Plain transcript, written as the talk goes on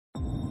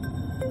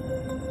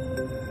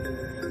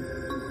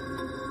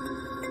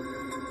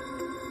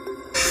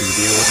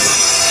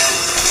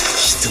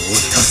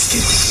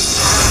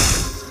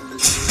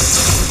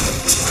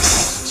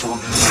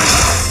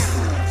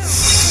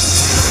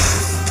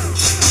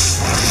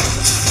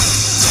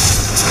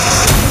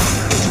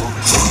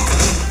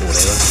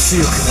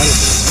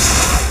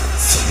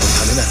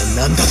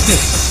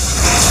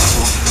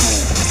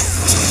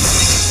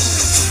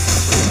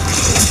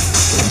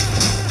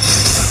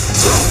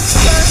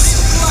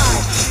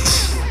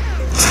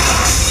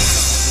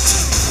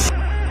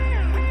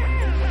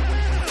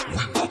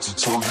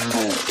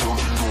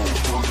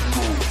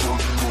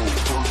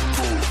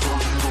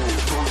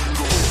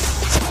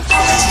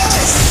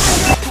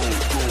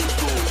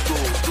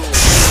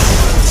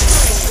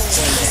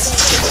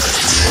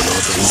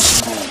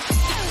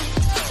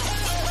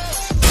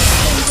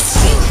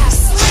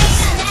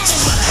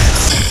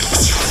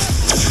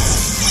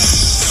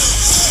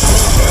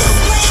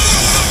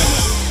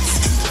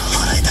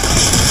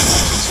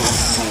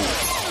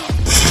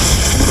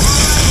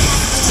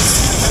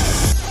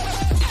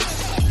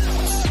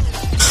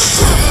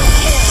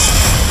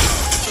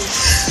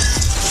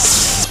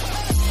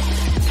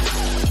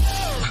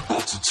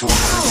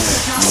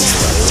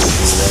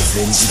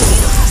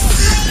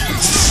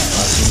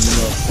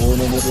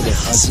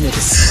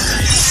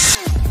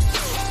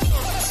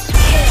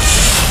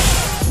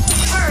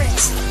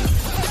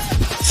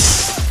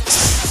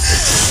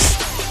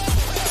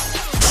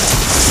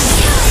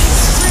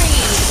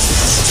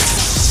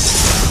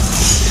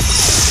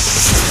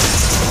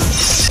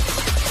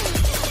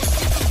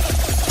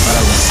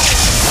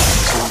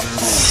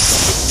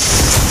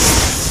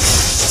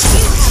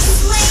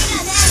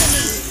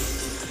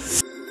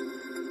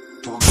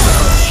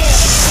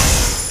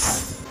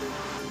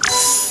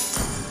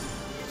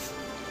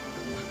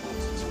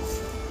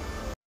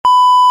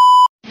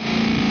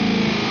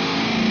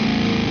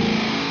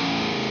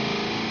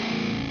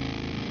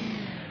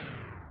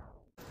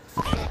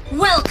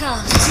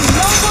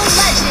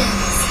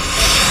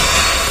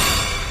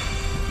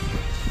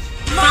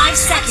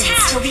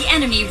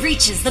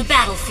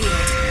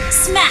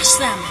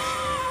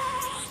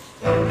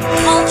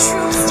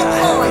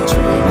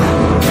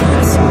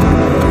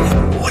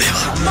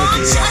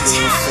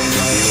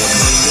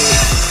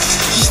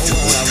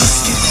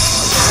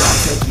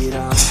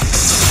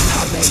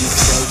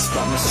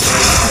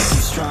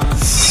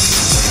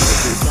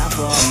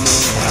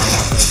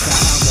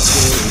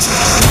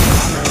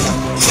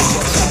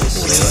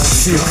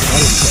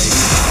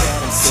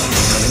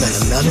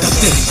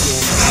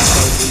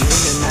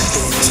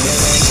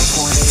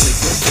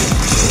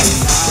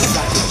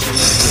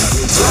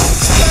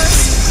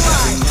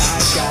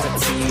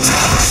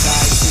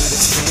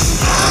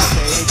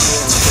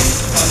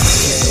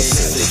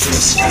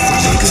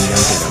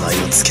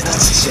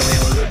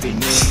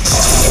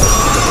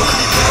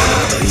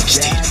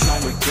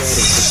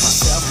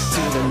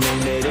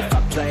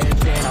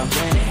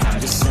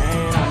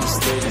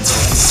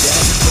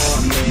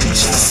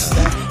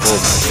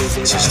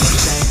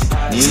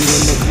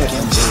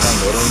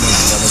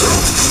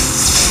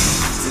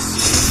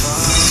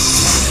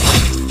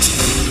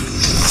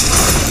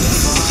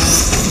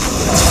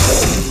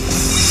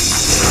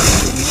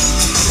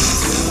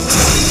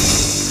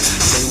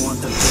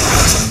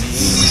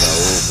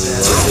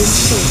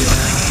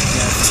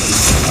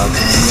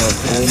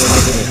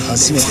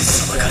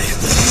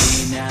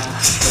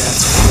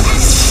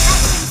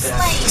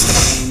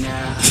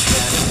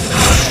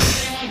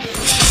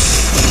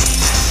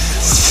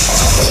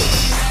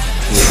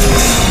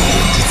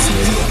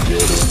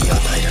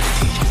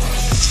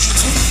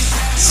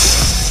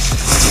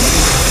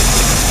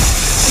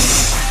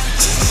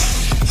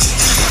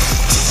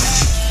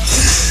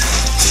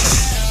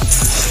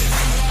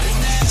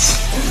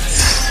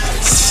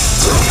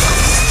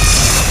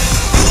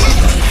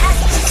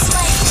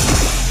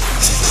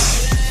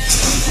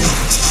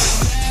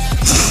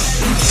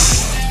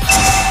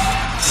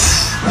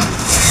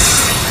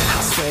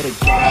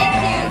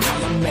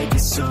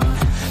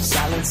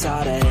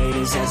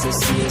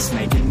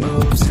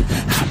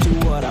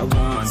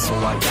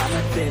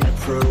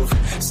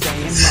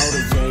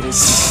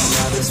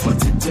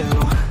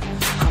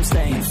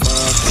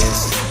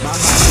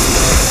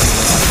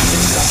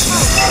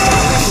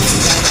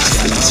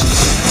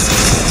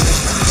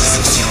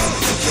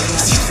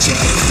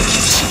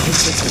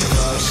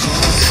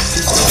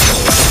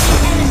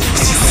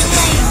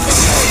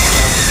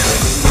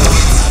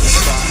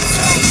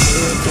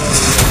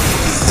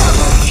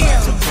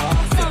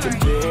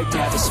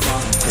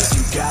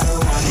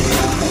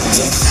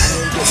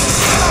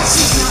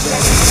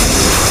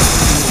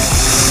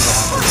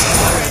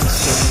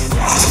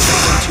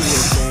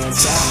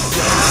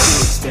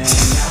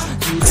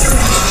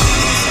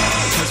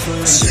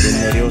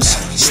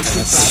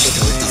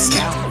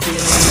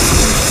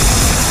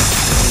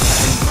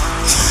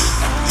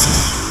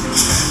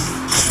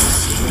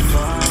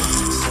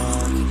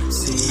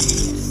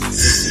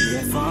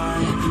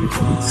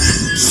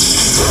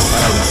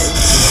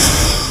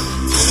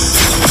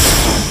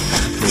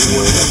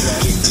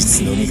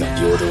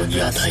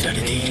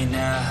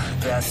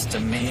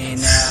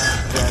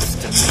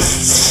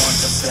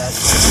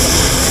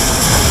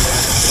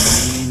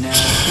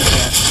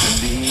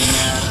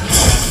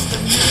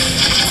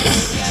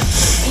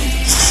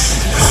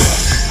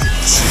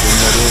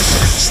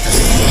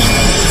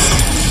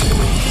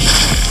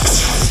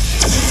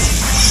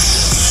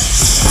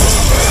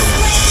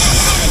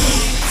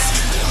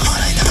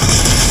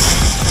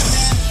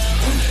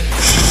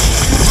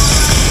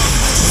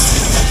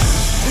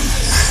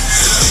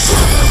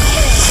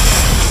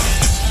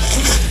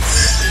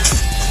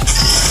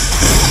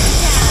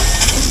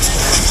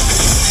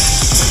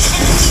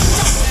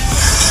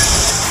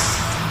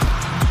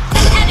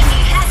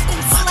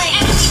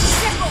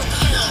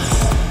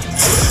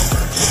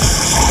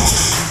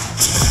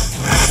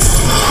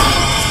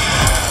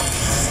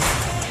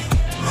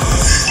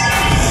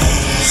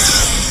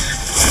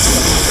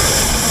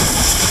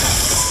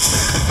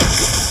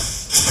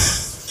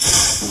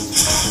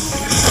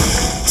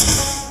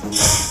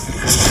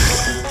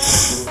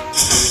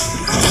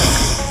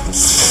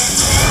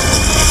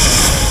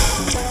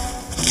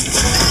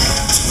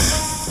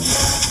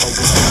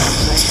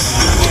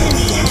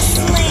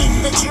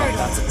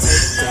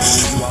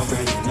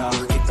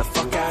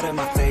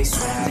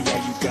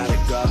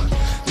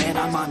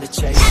on to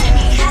chase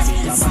Enemy has that.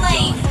 been On my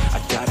slain. own, I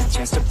got a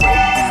chance to break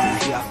now.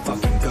 Here I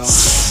fucking go.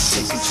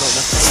 Take control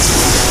of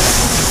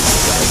fate.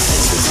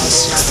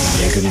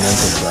 巡りなん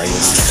てないよ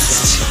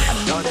I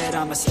know that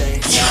I'm a stay.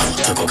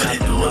 どこかで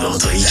のうのう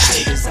と生き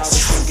ている Haters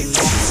always thinking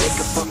that they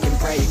could fucking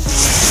break me.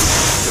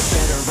 You're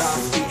better off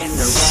eating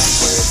their own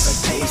words like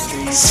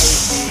pastries.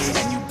 Hate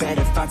me, and you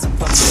better find some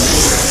fucking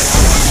ways.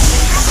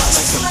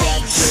 Like a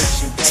bad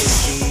bitch, you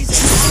babies.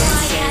 And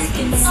you can't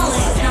say Oh,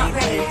 it's not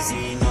ready.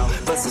 lazy, no.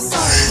 But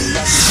society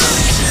loves you so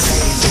she's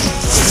lazy.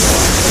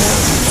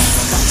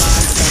 My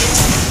mind's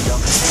lazy, yo.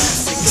 And I'm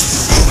sick of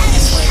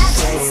this way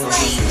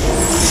daily.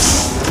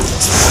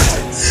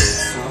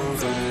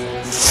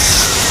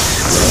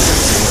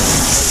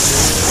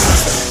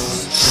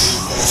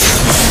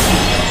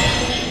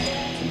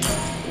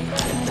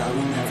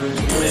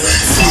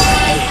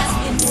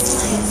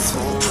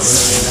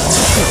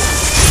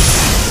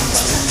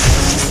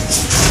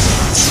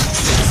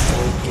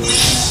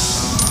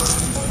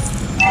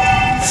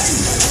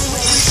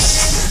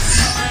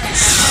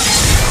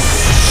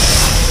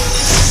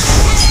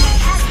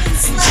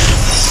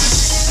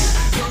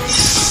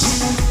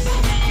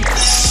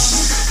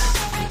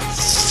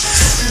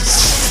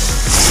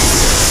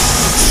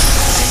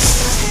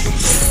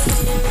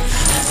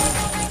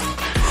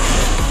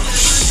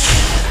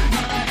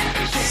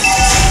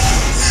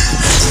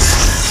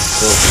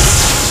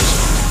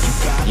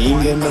人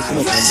間の負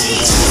の感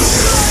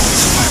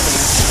情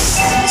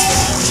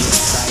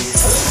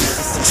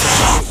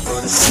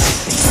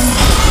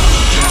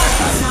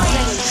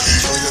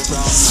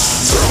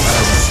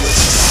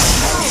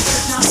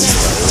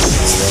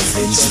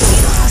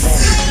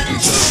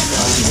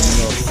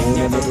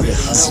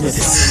初めて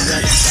自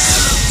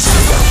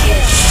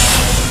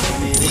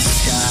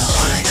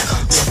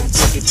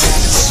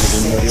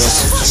分の両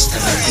親に従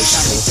って人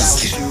を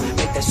助ける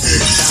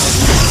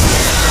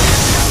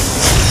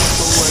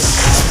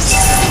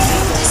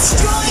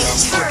Destroy the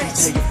turret!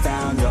 Till you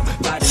found yo,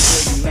 right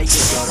until you make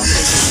it, yo. Don't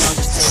make it, no,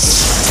 just take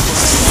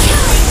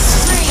it.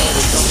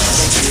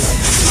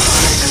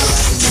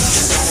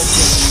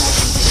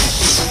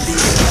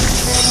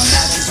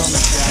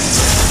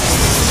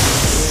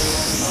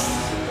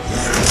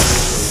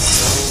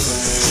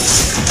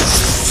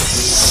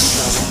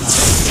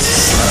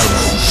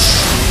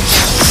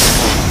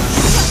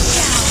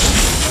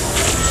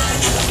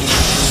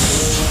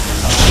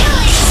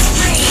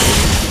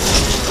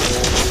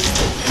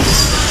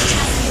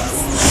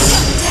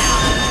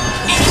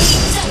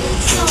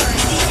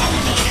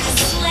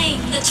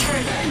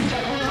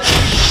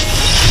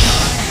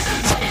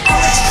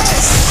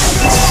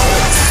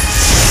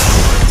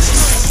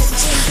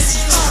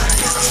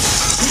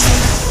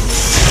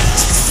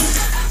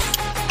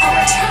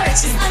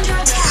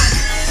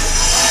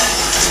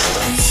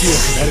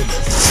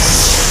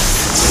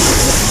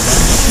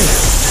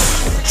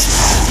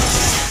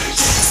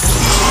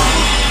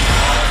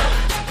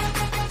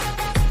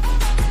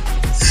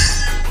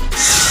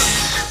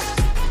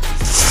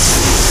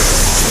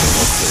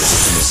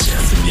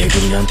巡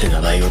りなんて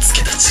名前を付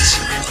けた父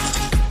親は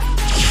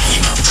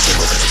今もど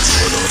こかで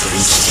堂々と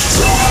生きてい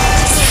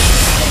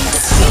る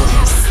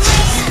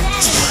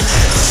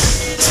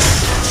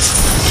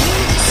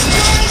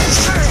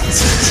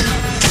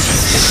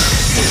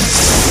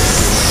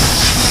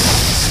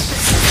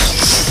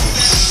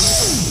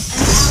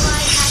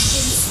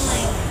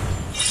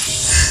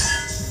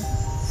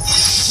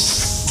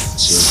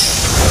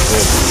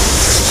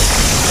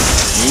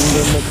人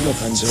間の負の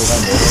感情が呪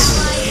い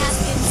になる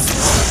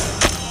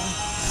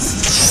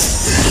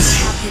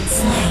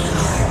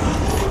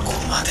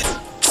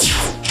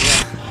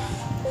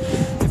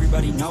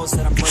Everybody knows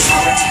that I'm breaking.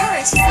 Our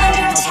turret is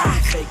under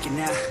attack. Faking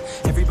now.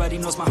 Everybody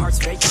knows my heart's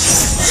faking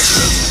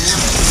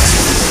now.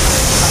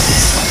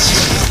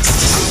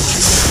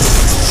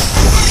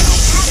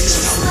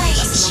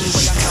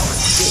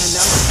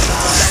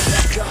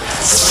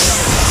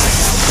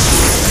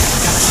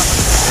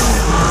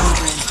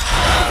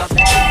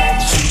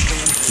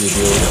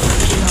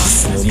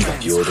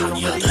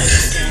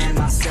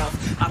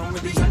 I don't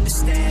really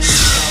understand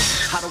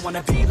myself. I don't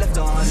wanna be left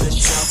on the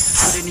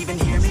shelf. Couldn't even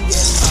hear me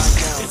if I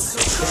yelled.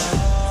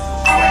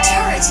 Our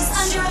turret is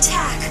under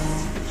attack.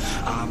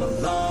 I'm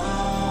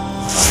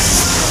alone.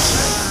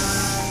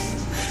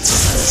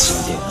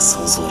 神殿が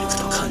想像力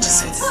と感受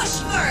性で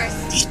Push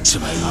first. 一丁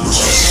前に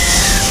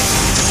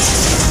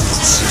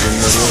自分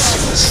の両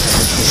親を下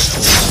に通し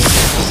た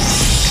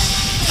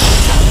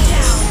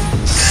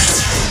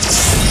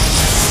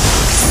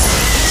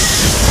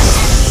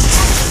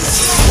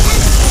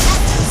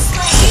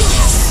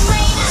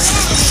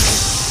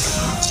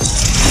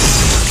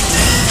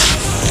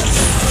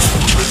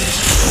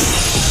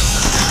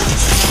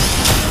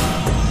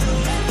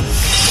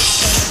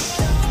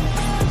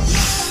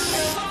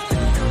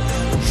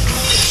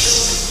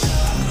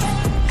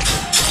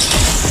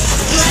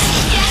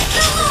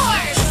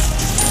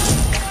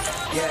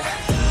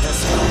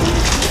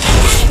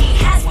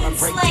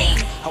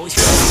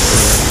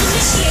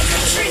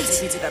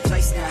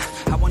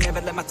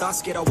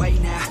Thoughts get away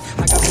now.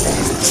 I got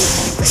plans to do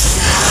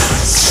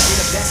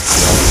the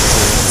best.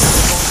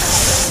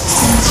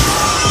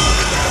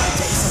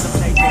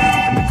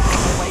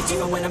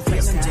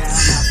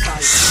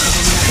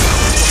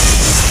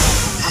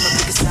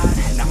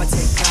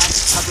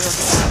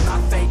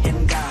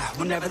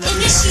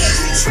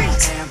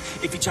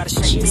 If you try to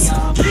shake me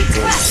up.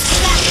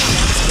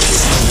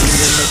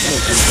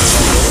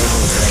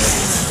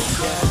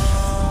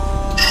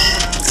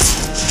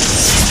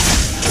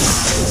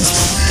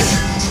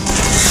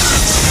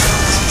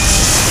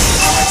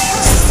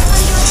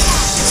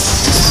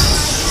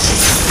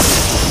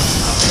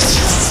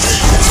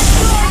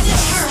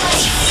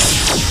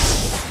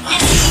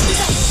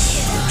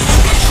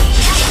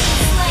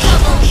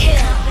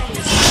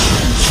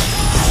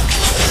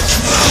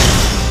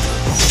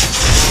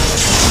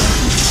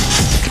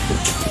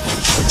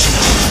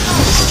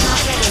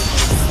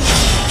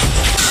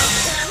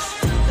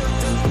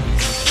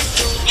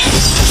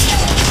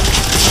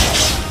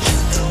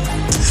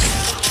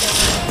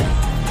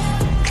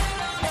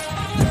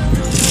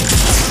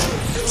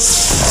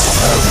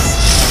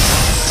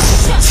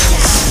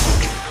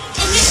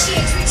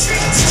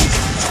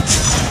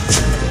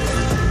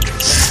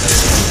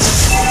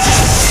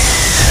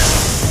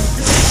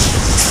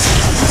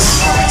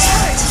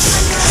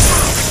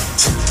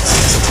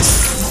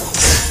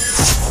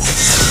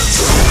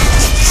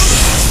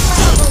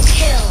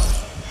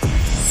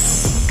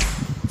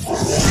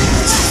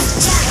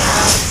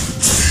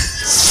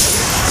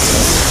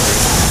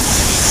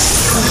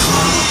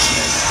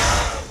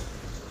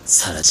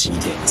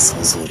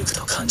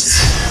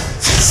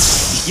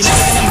 You're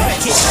never gonna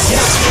make it, you're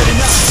not scared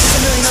enough. There's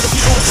a million other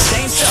people with the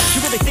same stuff. You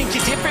really think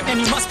you're different,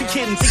 man, you must be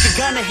kidding. Think you're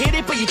gonna hit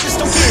it, but you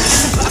just don't get it.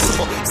 It's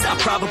impossible, it's not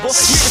probable,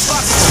 you're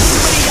irresponsible. Too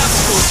many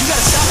obstacles, you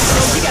gotta stop it,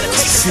 bro. You gotta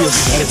take it slow,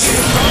 you can't be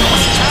a pro. What's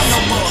the time no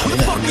more? Who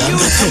the fuck are you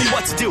to tell me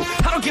what to do?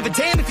 I don't give a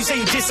damn if you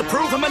say you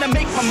disapprove. I'm gonna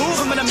make my move,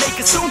 I'm gonna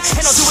make it soon.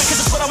 And I'll do it cause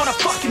it's what I wanna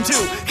fucking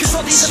do. Cause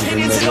all these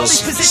opinions and all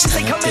these positions,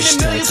 they come in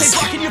millions. They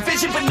blocking your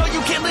vision, but no,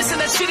 you can't listen.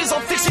 That shit is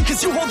all fiction,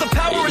 cause you hold the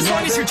power as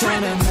long as you're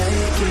dreaming.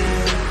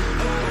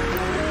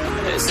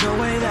 There's no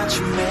way that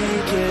you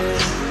make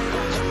it,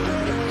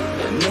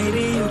 and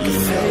maybe you can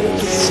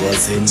fake it. Are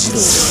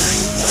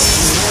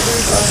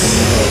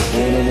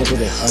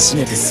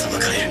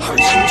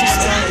you just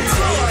gonna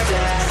take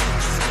that?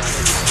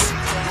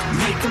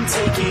 Make them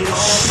take it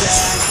all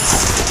back.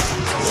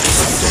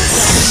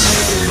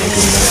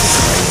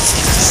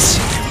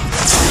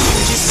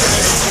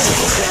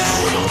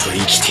 Are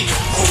you just gonna take that?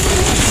 Or will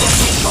you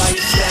fucking fight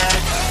back?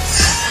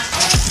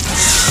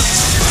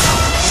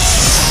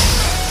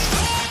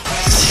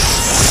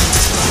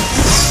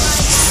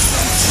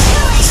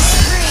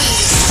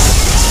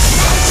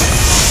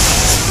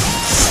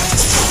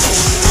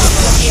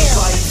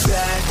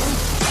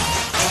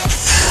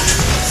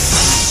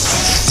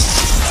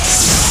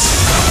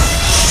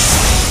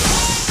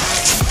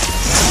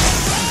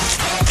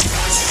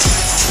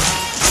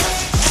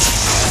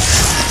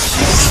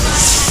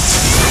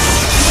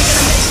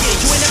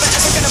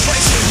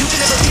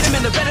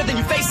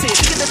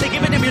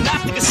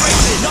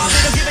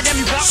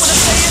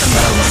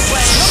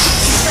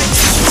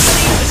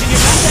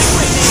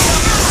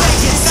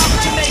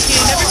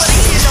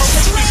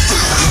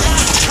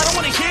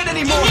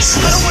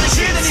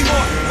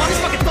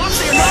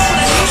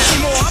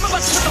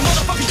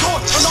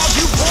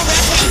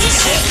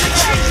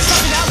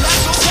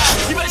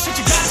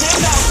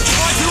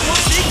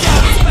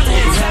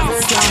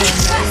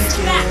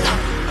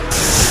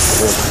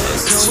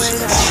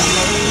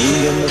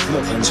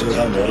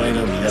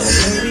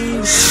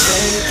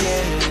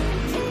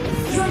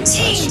 Your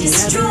team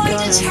destroyed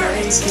a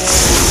turret.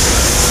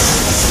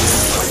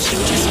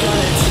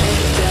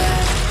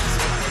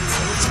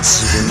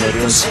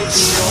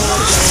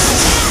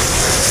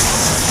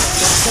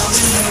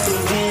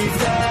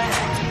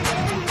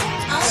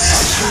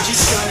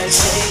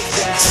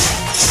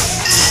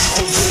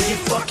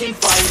 Fucking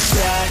fight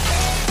back.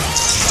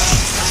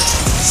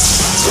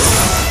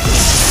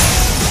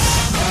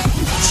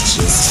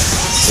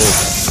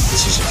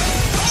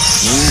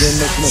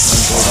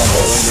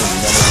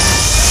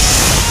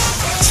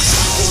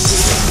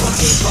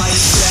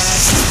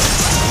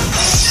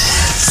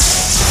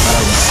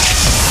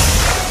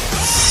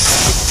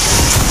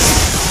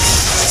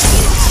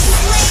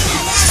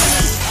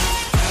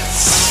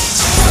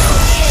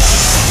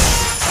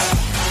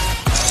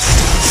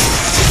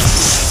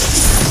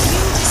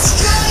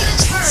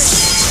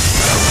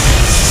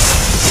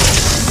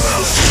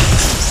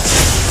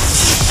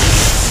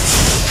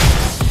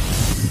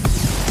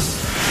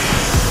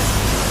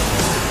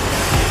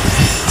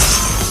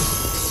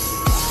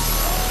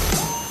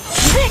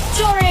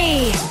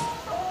 Victory!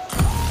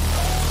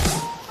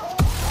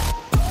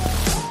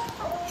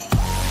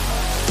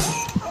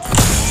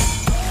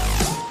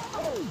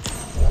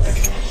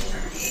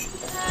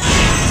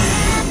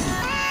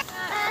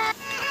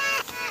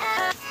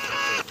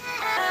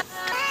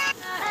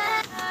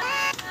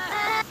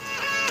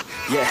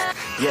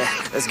 Yeah,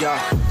 let's go.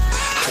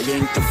 I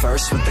ain't the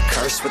first with the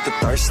curse, with the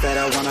thirst that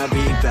I wanna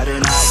be better,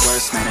 not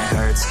worse, man it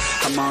hurts.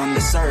 I'm on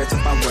this earth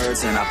with my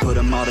words and I put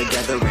them all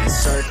together,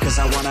 insert, cause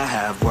I wanna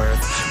have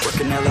worth.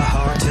 Working hella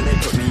hard till they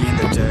put me in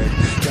the dirt.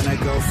 Gonna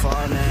go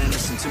far, man,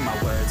 listen to my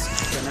words.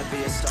 Gonna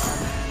be a star,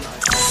 man.